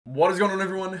What is going on,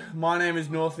 everyone? My name is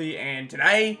Northy, and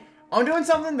today I'm doing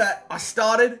something that I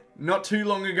started not too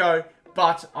long ago,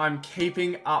 but I'm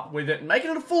keeping up with it and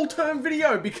making it a full-term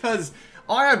video because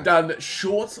I have done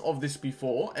shorts of this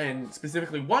before, and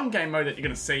specifically one game mode that you're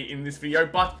going to see in this video,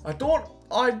 but I thought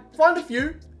I'd find a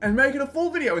few and make it a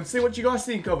full video and see what you guys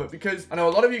think of it, because I know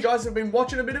a lot of you guys have been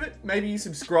watching a bit of it. Maybe you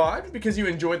subscribed because you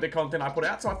enjoyed the content I put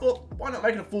out, so I thought, why not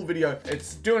make it a full video?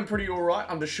 It's doing pretty alright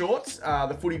under shorts,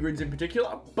 the footy grids in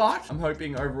particular, but I'm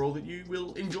hoping overall that you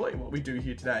will enjoy what we do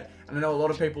here today. And I know a lot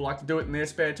of people like to do it in their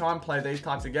spare time, play these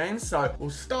types of games, so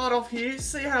we'll start off here,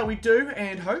 see how we do,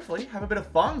 and hopefully have a bit of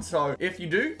fun. So if you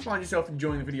do find yourself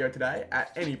enjoying the video today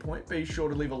at any point, be sure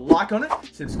to leave a like on it,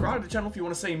 subscribe to the channel if you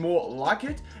want to see more like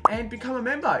it, and become a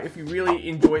member if you really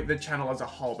enjoy the channel as a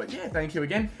whole. But yeah, thank you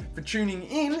again for tuning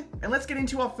in, and let's get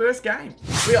into our first game.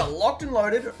 We are locked and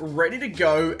loaded, ready to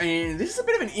go, and this is a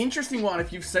bit of an interesting one.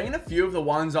 If you've seen a few of the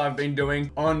ones I've been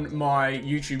doing on my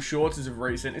YouTube shorts as of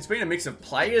recent, it's been a mix of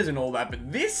players and all that, but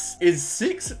this is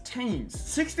 6 teams,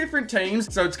 6 different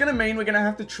teams, so it's going to mean we're going to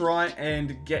have to try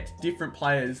and get different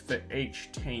players for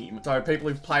each team. So people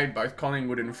who've played both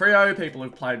Collingwood and Freo, people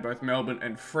who've played both Melbourne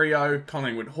and Freo,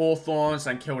 Collingwood Hawthorn,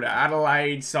 St Kilda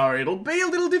Adelaide, so it'll be a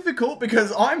little difficult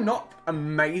because I'm not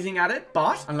amazing at it,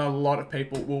 but I know a lot of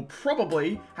people will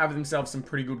probably have themselves some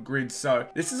pretty good grids. So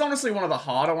this is honestly one of the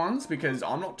harder ones because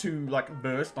I'm not too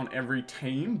versed on every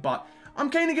team, but I'm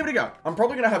keen to give it a go. I'm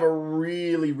probably going to have a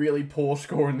really poor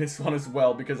score in this one as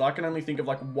well because I can only think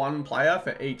of one player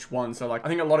for each one. So I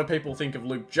think a lot of people think of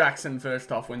Luke Jackson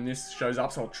first off when this shows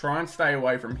up, so I'll try and stay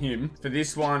away from him. For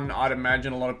this one, I'd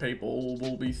imagine a lot of people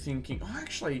will be thinking, oh,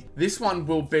 actually, this one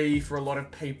will be for a lot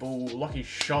of people, Lachie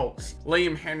Schultz,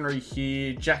 Liam Henry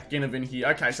here, Jack Ginnivan here.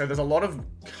 Okay, so there's a lot of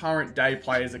current day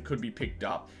players that could be picked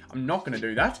up. I'm not going to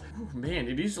do that. Oh, man,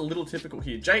 it is a little typical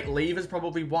here. Jake Lever's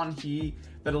probably one here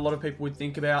that a lot of people would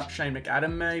think about. Shane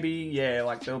McAdam, maybe.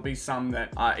 Yeah, there'll be some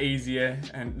that are easier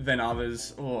than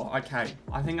others. Oh, okay.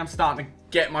 I think I'm starting to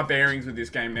get my bearings with this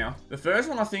game now. The first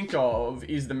one I think of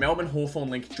is the Melbourne Hawthorn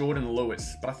link, Jordan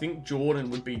Lewis, but I think Jordan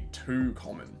would be too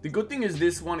common. The good thing is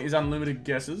this one is unlimited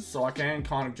guesses, so I can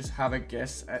kind of just have a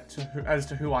guess as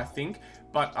to who I think.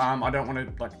 But I don't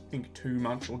want to think too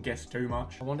much or guess too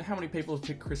much. I wonder how many people have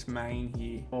picked Chris Mayne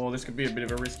here. Oh, this could be a bit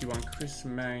of a risky one. Chris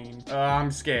Mayne.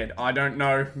 I'm scared. I don't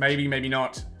know. Maybe, maybe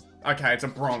not. Okay, it's a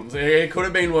bronze. It could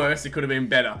have been worse. It could have been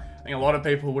better. I think a lot of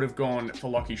people would have gone for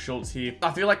Lachie Schultz here.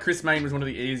 I feel like Chris Mayne was one of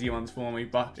the easier ones for me,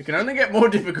 but it can only get more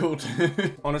difficult.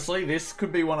 Honestly, this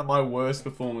could be one of my worst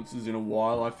performances in a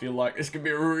while. I feel like this could be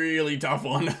a really tough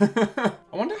one. I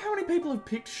wonder how many people have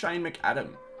picked Shane McAdam.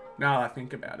 Now that I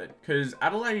think about it, because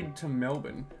Adelaide to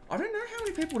Melbourne, I don't know how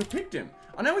many people would have picked him.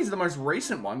 I know he's the most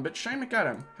recent one, but Shane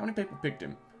McAdam, how many people picked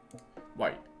him?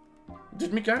 Wait,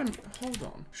 did McAdam, hold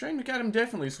on. Shane McAdam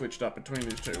definitely switched up between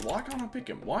these two. Why can't I pick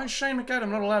him? Why is Shane McAdam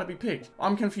not allowed to be picked?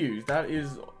 I'm confused. That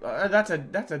is, that's a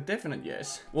definite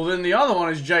yes. Well, then the other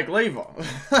one is Jake Lever.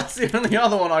 That's the only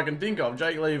other one I can think of,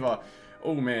 Jake Lever.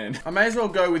 Oh man, I may as well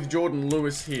go with Jordan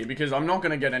Lewis here because I'm not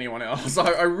going to get anyone else.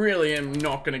 I really am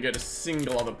not going to get a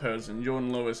single other person.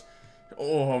 Jordan Lewis.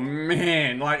 Oh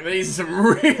man, these are some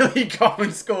really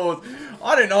common scores.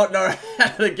 I do not know how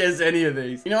to guess any of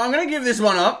these. You know, I'm going to give this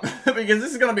one up because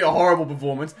this is going to be a horrible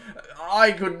performance.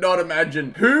 I could not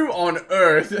imagine who on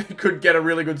earth could get a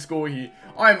really good score here.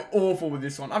 I'm awful with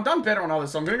this one. I've done better on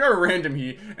others, so I'm going to go random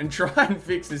here and try and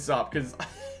fix this up because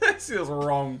this feels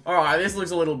wrong. Alright, this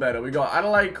looks a little better. We got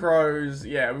Adelaide Crows.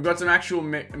 Yeah, we've got some actual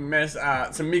some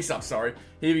mix-ups, sorry.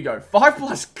 Here we go.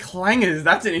 5+ clangers.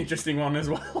 That's an interesting one as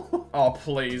well. Oh,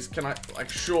 please. Can I,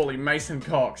 surely Mason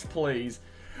Cox, please.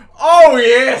 Oh,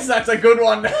 yes, that's a good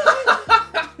one.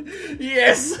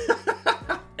 Yes.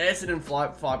 Essendon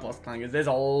 5+ clangers. There's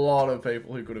a lot of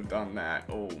people who could have done that.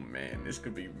 Oh, man, this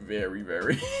could be very,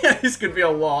 this could be a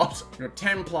lot. You know,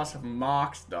 10+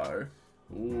 marks, though.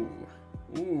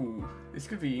 Ooh, this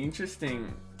could be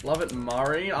interesting. Lovett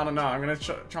Murray. I don't know. I'm going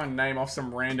to try and name off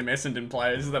some random Essendon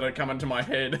players that are coming to my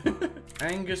head.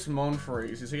 Angus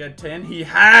Monfries. Has he had 10? He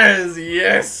has!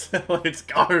 Yes! Let's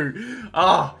go.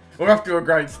 Ah, we're off to a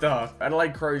great start.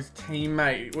 Adelaide Crow's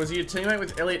teammate. Was he a teammate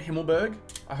with Elliot Himmelberg?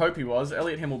 I hope he was.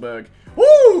 Elliot Himmelberg.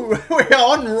 Woo!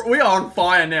 We are on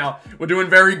fire now. We're doing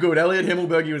very good. Elliot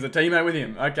Himmelberg, he was a teammate with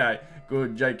him. Okay.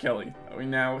 Good, Jake Kelly. We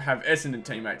now have Essendon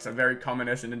teammates, a very common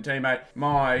Essendon teammate.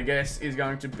 My guess is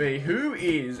going to be, who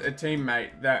is a teammate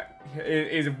that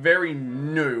is very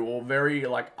new or very,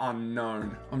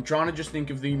 unknown? I'm trying to just think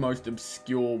of the most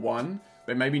obscure one,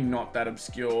 but maybe not that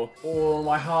obscure. Oh,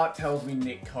 my heart tells me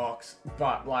Nick Cox,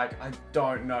 but, I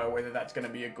don't know whether that's going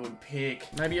to be a good pick.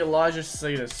 Maybe Elijah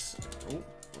Cetus. Oh,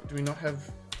 do we not have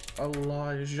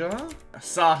Elijah.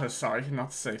 Sartis, sorry,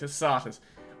 not Cetus, Sartis.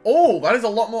 Oh, that is a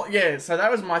lot more. Yeah, so that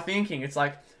was my thinking. It's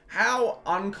like, how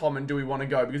uncommon do we want to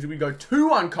go? Because if we go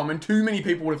too uncommon, too many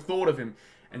people would have thought of him.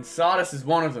 And Sartis is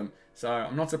one of them. So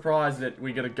I'm not surprised that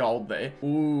we get a gold there.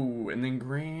 Ooh, and then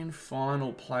grand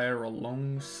final player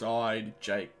alongside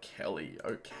Jake Kelly.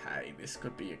 Okay, this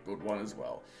could be a good one as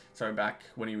well. So back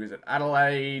when he was at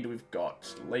Adelaide, we've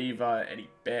got Lever, Eddie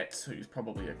Betts, who's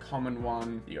probably a common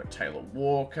one. You got Taylor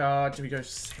Walker. Do we go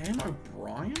Sam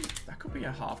O'Brien? That could be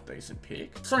a half-decent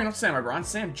pick. Sorry, not Sam O'Brien,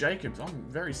 Sam Jacobs. I'm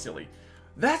very silly.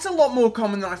 That's a lot more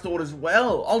common than I thought as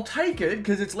well. I'll take it,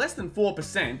 because it's less than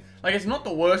 4%. Like, it's not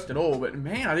the worst at all, but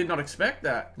man, I did not expect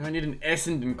that. I need an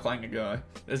Essendon clanger guy.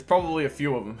 There's probably a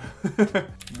few of them.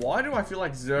 Why do I feel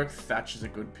like Zerk Thatch is a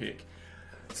good pick?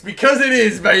 It's because it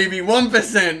is, baby.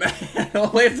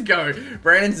 1%. Let's go.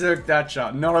 Brandon Zerk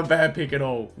Thatcher. Not a bad pick at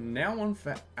all. Now on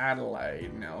for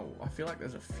Adelaide. Now, I feel like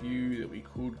there's a few that we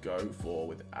could go for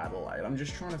with Adelaide. I'm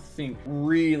just trying to think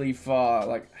really far.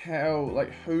 Like, how,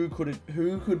 like, who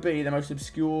could be the most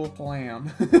obscure clown?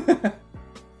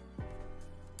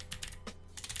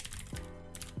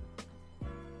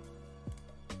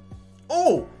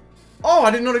 Oh,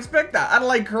 I did not expect that.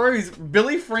 Adelaide Crows,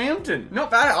 Billy Frampton. Not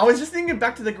bad. I was just thinking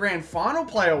back to the grand final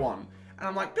player one. And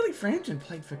I'm like, Billy Frampton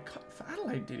played for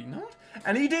Adelaide, did he not?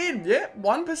 And he did, yeah,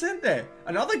 1% there.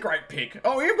 Another great pick.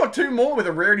 Oh, we've got two more with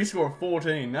a rarity score of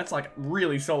 14. That's like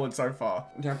really solid so far.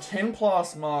 Now, 10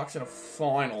 plus marks in a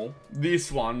final.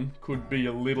 This one could be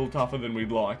a little tougher than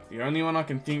we'd like. The only one I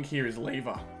can think here is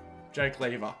Lever. Jake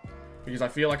Lever. Because I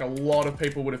feel like a lot of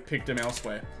people would have picked him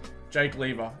elsewhere. Jake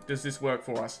Lever, does this work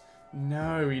for us?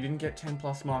 No, he didn't get 10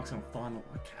 plus marks in a final.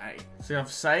 Okay. So I've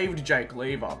saved Jake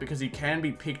Lever because he can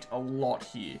be picked a lot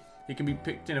here. He can be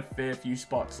picked in a fair few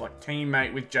spots, like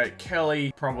teammate with Jake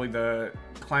Kelly, probably the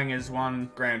Clangers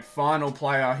one, grand final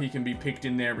player, he can be picked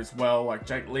in there as well. Like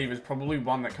Jake Lever is probably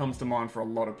one that comes to mind for a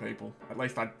lot of people, at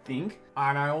least I think.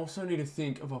 And I also need to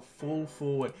think of a full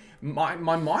forward. My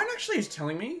mind actually is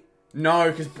telling me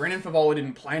no, because Brennan Favola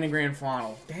didn't play in a grand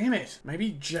final. Damn it.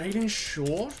 Maybe Jaden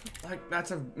Short? Like,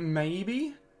 that's a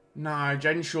maybe? No,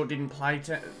 Jaden Short didn't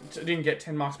get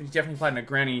 10 marks, but he definitely played in a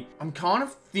granny. I'm kind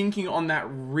of thinking on that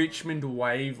Richmond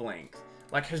wavelength.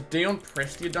 Like, has Dion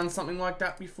Prestia done something like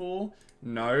that before?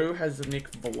 No. Has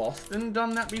Nick Vloston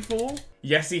done that before?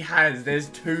 Yes, he has. There's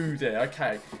two there.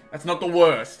 Okay. That's not the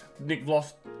worst. Nick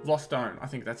Vlostone. I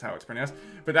think that's how it's pronounced.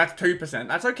 But that's 2%.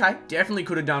 That's okay. Definitely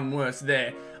could have done worse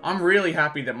there. I'm really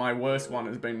happy that my worst one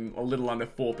has been a little under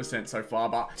 4% so far.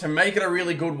 But to make it a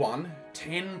really good one,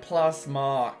 10 plus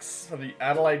marks for the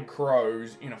Adelaide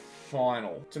Crows in a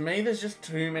final. To me, there's just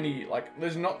too many, like,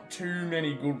 there's not too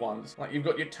many good ones. Like, you've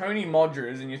got your Tony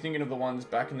Modgers, and you're thinking of the ones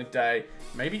back in the day.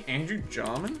 Maybe Andrew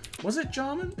Jarman? Was it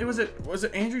Jarman? Was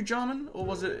it Andrew Jarman? Or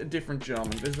was it a different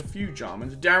Jarman? There's a few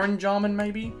Jarmans. Darren Jarman,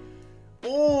 maybe?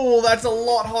 Oh, that's a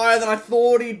lot higher than I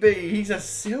thought he'd be. He's a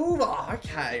silver.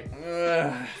 Okay.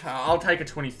 I'll take a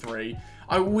 23.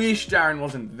 I wish Darren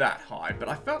wasn't that high, but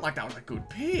I felt like that was a good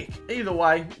pick. Either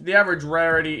way, the average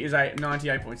rarity is a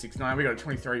 98.69. We got a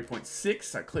 23.6,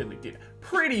 so clearly did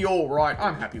pretty all right.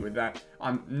 I'm happy with that.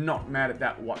 I'm not mad at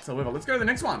that whatsoever. Let's go to the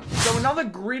next one. So another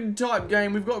grid type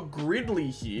game. We've got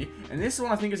Gridley here, and this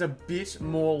one I think is a bit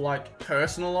more like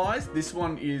personalized. This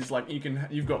one is like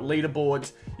you've got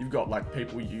leaderboards, you've got like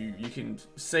people you can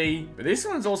see, but this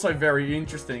one's also very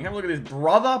interesting. Have a look at this.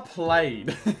 Brother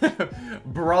played.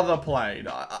 Brother played.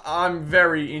 I'm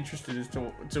very interested as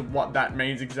to what that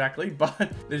means exactly,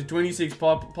 but there's 26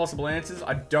 possible answers.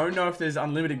 I don't know if there's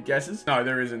unlimited guesses. No,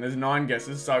 there isn't. There's 9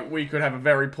 guesses, so we could have a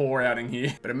very poor outing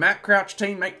here. But a Matt Crouch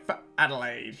teammate for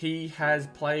Adelaide. He has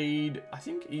played, I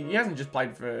think, he hasn't just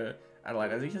played for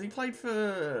Adelaide, has he? Has he played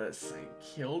for St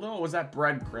Kilda, or was that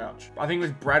Brad Crouch? I think it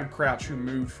was Brad Crouch who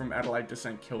moved from Adelaide to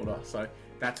St Kilda, so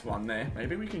that's one there.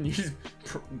 Maybe we can use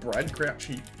Brad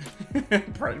Crouchy.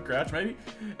 Brad Crouch, maybe?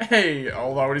 Hey,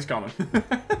 although it is common.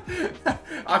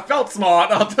 I felt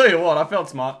smart, I'll tell you what, I felt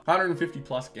smart. 150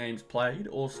 plus games played,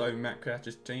 also Matt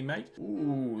Crouch's teammate.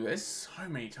 Ooh, there's so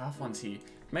many tough ones here.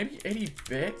 Maybe Eddie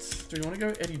Betts? Do we want to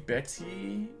go Eddie Betts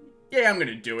here? Yeah, I'm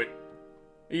gonna do it.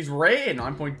 He's rare,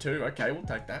 9.2. Okay, we'll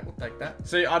take that. We'll take that.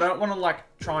 See, I don't want to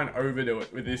like try and overdo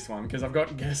it with this one because I've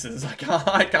got guesses. I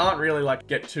can't really like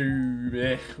get too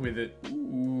with it.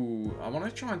 Ooh, I want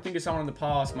to try and think of someone in the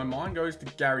past. My mind goes to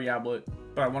Gary Ablett,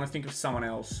 but I want to think of someone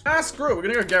else. Ah, screw it. We're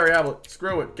gonna go Gary Ablett.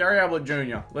 Screw it. Gary Ablett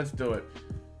Jr. Let's do it.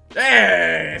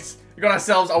 Yes! We got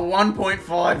ourselves a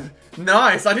 1.5.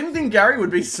 Nice. I didn't think Gary would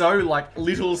be so like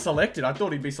little selected. I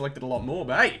thought he'd be selected a lot more,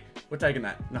 but hey, we're taking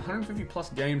that. And 150 plus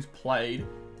games played.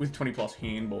 with 20 plus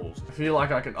handballs. I feel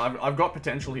like I've got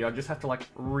potential here. I just have to like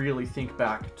really think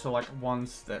back to like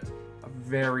ones that are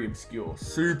very obscure,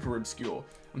 super obscure.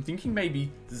 I'm thinking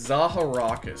maybe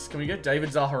Zaharakis. Can we get David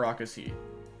Zaharakis here?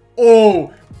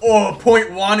 Oh,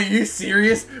 0.1, are you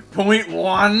serious?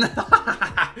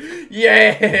 0.1?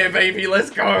 Yeah, baby, let's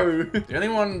go. The only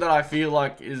one that I feel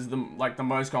like is the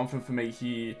most confident for me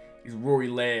here is Rory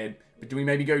Laird. But do we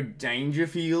maybe go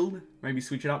Dangerfield? Maybe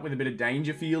switch it up with a bit of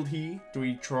Dangerfield here? Do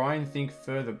we try and think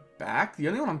further back? The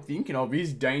only one I'm thinking of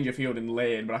is Dangerfield and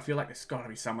Laird, but I feel like there's gotta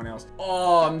be someone else.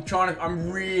 Oh,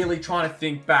 I'm really trying to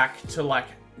think back to like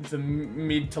the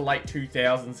mid to late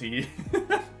 2000s here.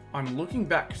 I'm looking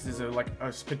back because there's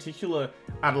a particular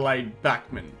Adelaide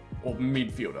backman or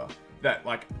midfielder that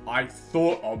like I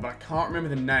thought of, but I can't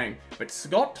remember the name. But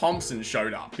Scott Thompson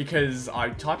showed up because I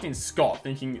typed in Scott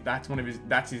thinking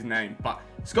that's his name. But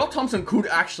Scott Thompson could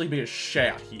actually be a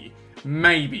shout here.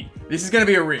 Maybe. This is gonna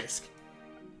be a risk.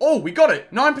 Oh, we got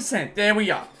it. 9%. There we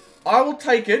are. I will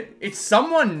take it. It's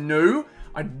someone new.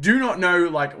 I do not know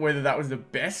like whether that was the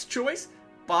best choice,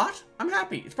 but I'm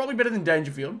happy. It's probably better than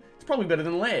Dangerfield. It's probably better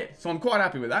than Laird, so I'm quite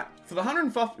happy with that. For the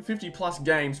 150 plus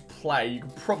games play, you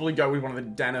could probably go with one of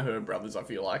the Danaher brothers, I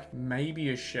feel like.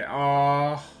 Maybe a share.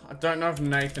 Oh, I don't know if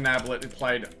Nathan Ablett had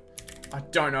played. I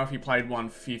don't know if he played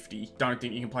 150. Don't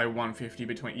think you can play 150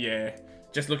 between. Yeah.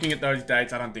 Just looking at those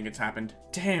dates, I don't think it's happened.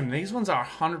 Damn, these ones are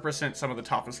 100% some of the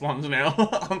toughest ones now.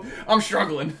 I'm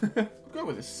struggling. We'll go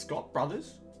with the Scott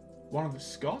brothers. One of the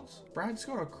Scotts? Brad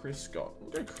Scott or Chris Scott? We'll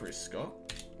go Chris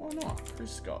Scott. Why not?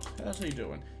 Chris Scott. How's he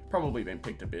doing? Probably been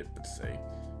picked a bit. Let's see.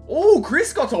 Oh, Chris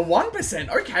Scott's a 1%.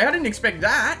 Okay, I didn't expect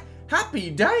that. Happy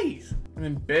days. And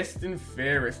then best and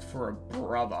fairest for a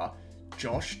brother.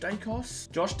 Josh Dacos?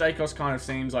 Josh Dacos kind of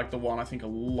seems like the one I think a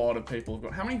lot of people have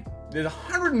got. How many? There's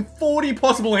 140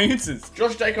 possible answers.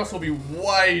 Josh Dacos will be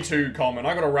way too common.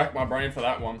 I gotta rack my brain for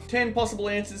that one. 10 possible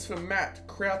answers for Matt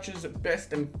Crouch's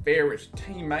best and fairest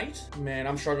teammate. Man,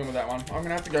 I'm struggling with that one. I'm gonna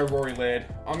have to go Rory Laird.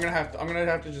 I'm gonna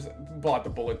have to just bite the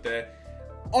bullet there.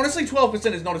 Honestly,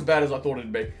 12% is not as bad as I thought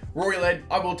it'd be. Rory Laird,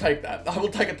 I will take that. I will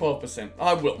take a 12%.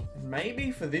 I will. Maybe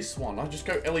for this one, I'll just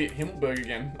go Elliot Himmelberg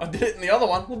again. I did it in the other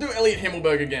one. We'll do Elliot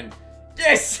Himmelberg again.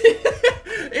 Yes!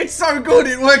 It's so good.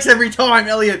 It works every time.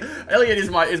 Elliot is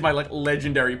my like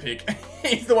legendary pick.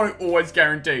 He's the one who always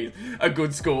guarantees a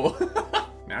good score.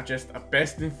 Now just a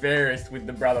best and fairest with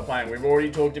the brother playing. We've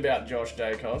already talked about Josh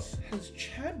Dacos. Has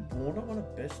Chad Warner won a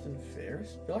best and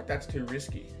fairest? I feel like that's too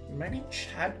risky. Maybe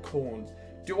Chad Corns.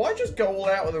 Do I just go all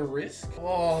out with a risk?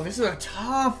 Oh, this is a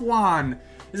tough one.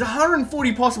 There's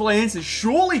 140 possible answers.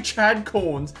 Surely Chad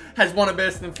Corns has won a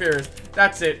best and fairest.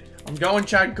 That's it. I'm going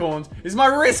Chad Corns. This is my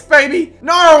risk, baby.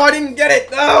 No, I didn't get it.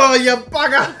 Oh, you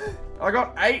bugger. I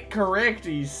got 8 correct.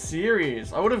 Are you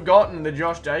serious? I would have gotten the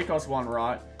Josh Dacos one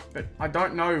right, but I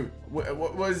don't know.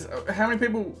 How many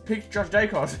people picked Josh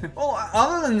Dacos? Well,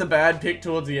 other than the bad pick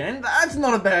towards the end, that's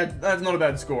not a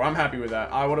bad score. I'm happy with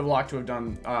that. I would have liked to have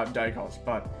done Dacos,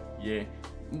 but yeah.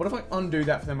 What if I undo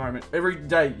that for the moment? Every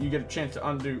day you get a chance to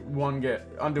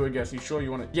undo a guess. Are you sure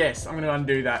you want it? Yes, I'm gonna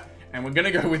undo that. And we're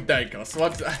gonna go with Dacos.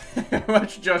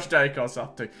 What's Josh Dacos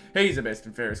up to? He's the best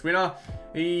and fairest winner.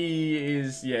 He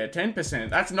is, yeah, 10%.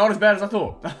 That's not as bad as I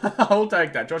thought. I'll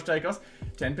take that. Josh Dacos,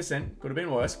 10%. Could have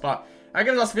been worse, but that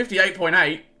gives us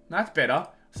 58.8. That's better.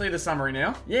 See the summary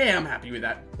now. Yeah, I'm happy with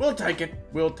that. We'll take it.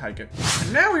 We'll take it.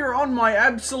 And now we're on my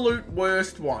absolute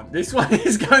worst one. This one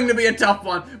is going to be a tough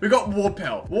one. We got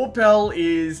Worpel. Worpel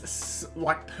is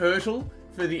like Pirtle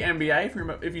for the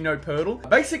NBA, if you know Pirtle.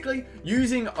 Basically,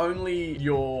 using only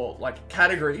your like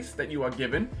categories that you are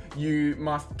given, you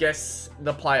must guess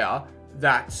the player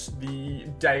that the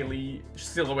daily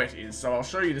silhouette is. So I'll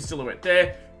show you the silhouette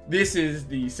there. This is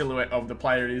the silhouette of the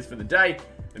player it is for the day,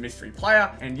 the mystery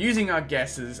player, and using our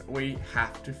guesses, we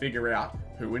have to figure out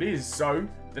who it is. So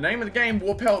the name of the game,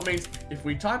 Worpel, means if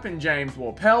we type in James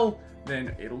Worpel,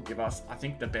 then it'll give us, I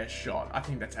think, the best shot. I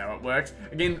think that's how it works.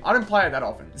 Again, I don't play it that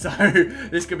often, so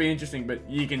this could be interesting, but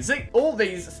you can see all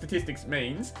these statistics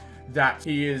means that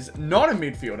he is not a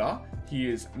midfielder. He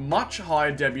is much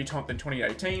higher debutant than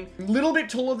 2018. A little bit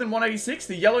taller than 186.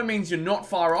 The yellow means you're not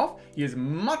far off. He is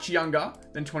much younger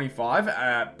than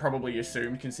 25. Probably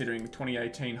assumed considering the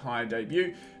 2018 higher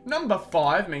debut. Number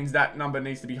 5 means that number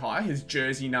needs to be higher. His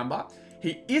jersey number.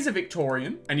 He is a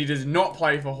Victorian, and he does not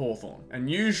play for Hawthorn. And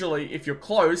usually, if you're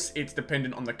close, it's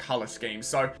dependent on the colour scheme.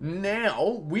 So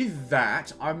now, with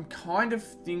that, I'm kind of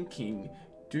thinking,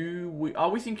 Are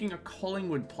we thinking a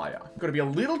Collingwood player? Got to be a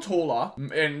little taller,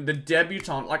 and the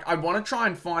debutant, like, I want to try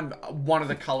and find one of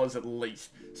the colors at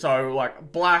least. So,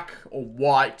 like, black or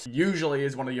white usually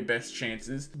is one of your best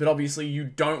chances, but obviously you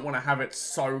don't want to have it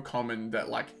so common that,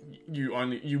 like,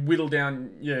 you whittle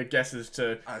down your guesses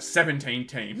to 17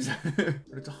 teams. But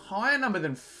it's a higher number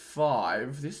than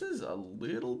 5. This is a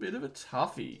little bit of a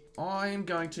toughie. I am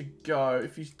going to go,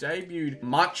 if he's debuted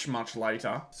much, much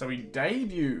later, so he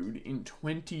debuted in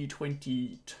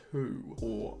 2022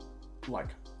 or, like,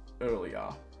 earlier.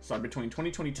 So between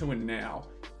 2022 and now,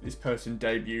 this person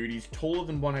debuted. He's taller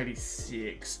than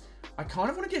 186. I kind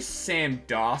of want to guess Sam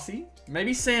Darcy.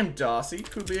 Maybe Sam Darcy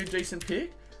could be a decent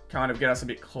pick. Kind of get us a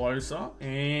bit closer.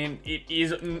 And it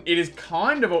is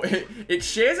kind of, it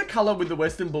shares a color with the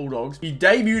Western Bulldogs. He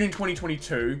debuted in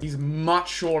 2022. He's much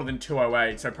shorter than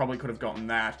 208, so probably could have gotten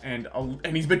that. And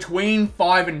he's between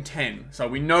 5 and 10, so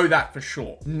we know that for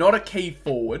sure. Not a key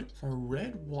forward. So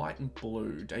red, white, and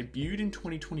blue. Debuted in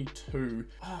 2022.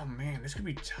 Oh man, this could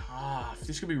be tough.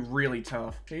 This could be really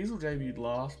tough. Diesel debuted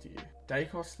last year.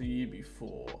 Dacos the year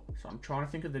before. So I'm trying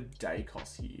to think of the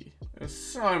Dacos year. There's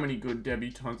so many good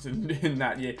debutants in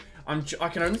that year. I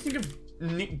can only think of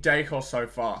Nick Dacos so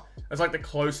far. That's like the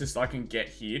closest I can get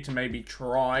here to maybe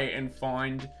try and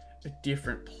find a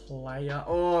different player.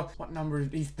 Oh, what number is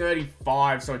he's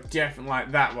 35, so definitely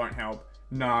like that won't help.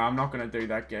 No, I'm not going to do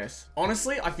that guess.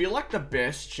 Honestly, I feel like the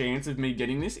best chance of me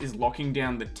getting this is locking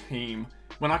down the team.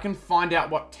 When I can find out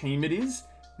what team it is,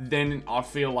 then I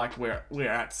feel like we're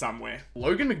at somewhere.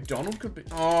 Logan McDonald could be...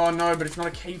 Oh, no, but it's not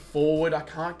a key forward. I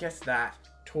can't guess that.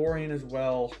 Torian as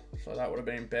well, so that would have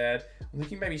been bad. I'm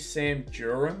thinking maybe Sam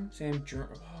Durham.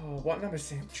 Oh, what number is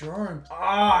Sam Durham? Oh,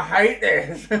 I hate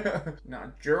this.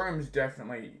 No, Durham's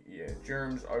definitely... Yeah,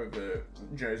 Durham's over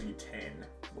jersey 10.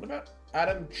 What about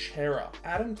Adam Chera?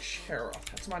 Adam Chera.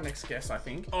 That's my next guess, I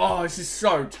think. Oh, this is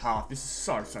so tough. This is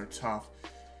so tough.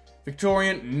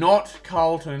 Victorian, not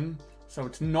Carlton. So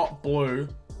it's not blue.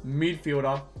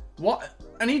 Midfielder. What?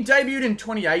 And he debuted in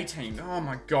 2018. Oh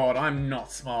my god, I'm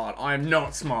not smart. I am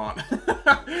not smart.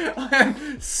 I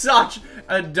am such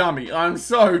a dummy. I'm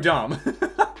so dumb.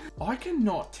 I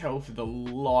cannot tell for the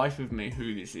life of me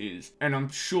who this is. And I'm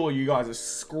sure you guys are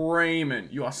screaming.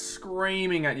 You are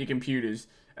screaming at your computers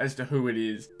as to who it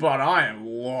is. But I am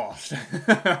lost.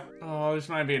 Oh, this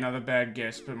may be another bad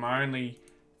guess, but my only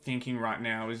thinking right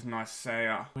now is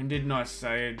Nisea. When did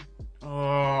Nisea...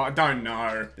 Oh, I don't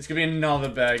know. This could be another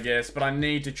bad guess, but I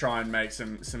need to try and make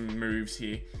some moves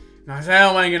here.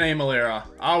 Nisea Wanganeen-Malira.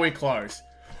 Are we close?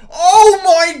 Oh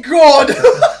my god!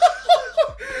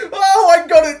 Oh, I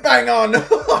got it bang on!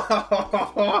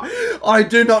 I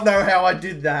do not know how I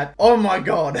did that. Oh my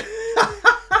god.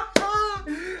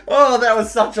 Oh, that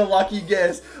was such a lucky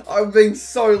guess. I've been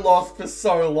so lost for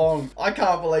so long. I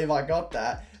can't believe I got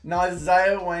that.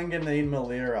 Nisea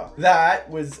Wanganeen-Malira. That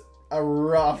was a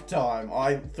rough time.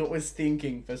 I was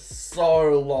thinking for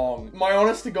so long. My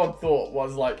honest to God thought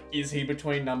was like, is he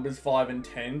between numbers 5 and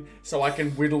 10? So I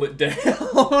can whittle it down.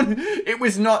 It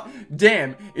was not,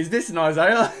 damn, is this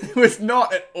Nisea? It was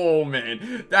not at all,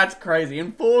 man. That's crazy.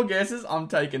 In 4 guesses, I'm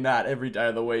taking that every day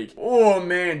of the week. Oh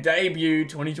man, debut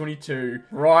 2022.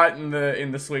 Right in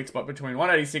the sweet spot between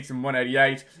 186 and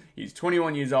 188. He's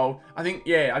 21 years old. I think,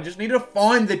 yeah, I just need to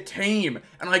find the team.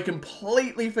 And I'd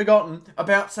completely forgotten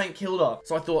about St. Kilda.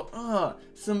 So I thought,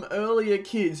 some earlier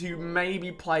kids who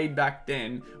maybe played back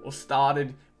then or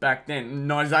started back then.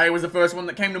 Nisea was the first one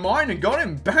that came to mind and got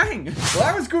him. Bang! Well,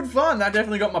 that was good fun. That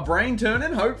definitely got my brain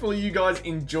turning. Hopefully you guys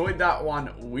enjoyed that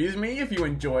one with me. If you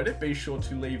enjoyed it, be sure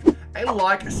to leave a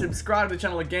like, subscribe to the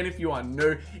channel again if you are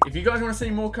new. If you guys want to see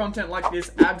more content like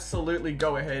this, absolutely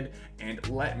go ahead and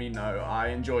let me know. I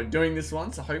enjoyed doing this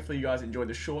one, so hopefully you guys enjoy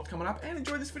the shorts coming up and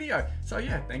enjoy this video. So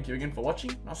yeah, thank you again for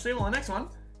watching. I'll see you on the next one.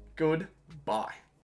 Goodbye.